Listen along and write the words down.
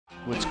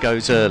Woods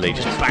goes early,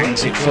 just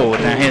bangs it forward.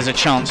 Now here's a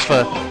chance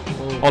for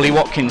Ollie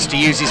Watkins to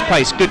use his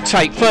pace. Good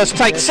take, first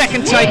take,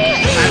 second take,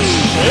 and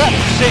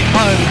slops it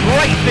home.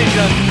 Great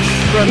vision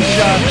from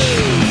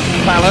Judge.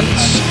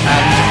 Balance,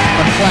 and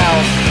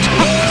McLeod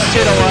tucks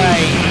it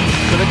away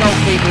to the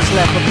goalkeeper's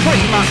left, but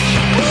pretty much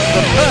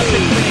the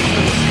perfect finish.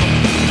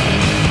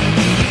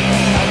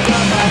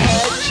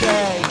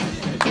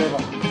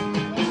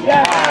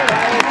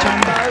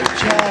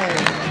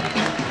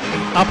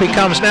 Up he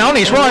comes now on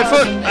his right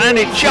foot, and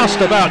it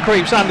just about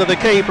creeps under the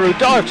keeper, who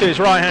dived to his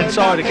right hand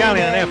side. A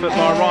gallant effort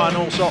by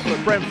Ryan Allsop, but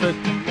Brentford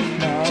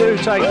to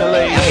take the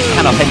lead. It's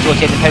Canos heading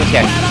towards the end of the penalty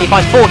area. He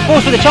finds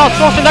Force with a chance,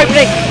 Force with an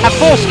opening, and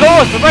Force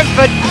scores for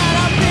Brentford.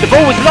 The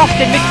ball was lost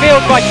in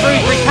midfield by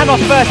Shrewsbury. Canos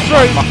first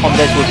through.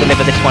 Marcondes will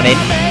deliver this one in,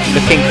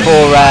 looking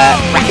for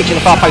Rakic at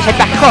the far post. Head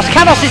back across.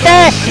 Canos is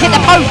there. He's hit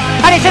the post,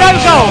 and it's an own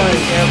goal.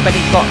 But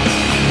he's got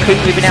Coop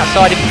moving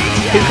outside him.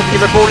 Coop can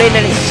deliver a ball in,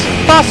 and it's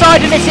far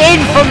side, and it's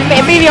in from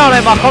Emiliano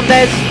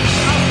Marcondes.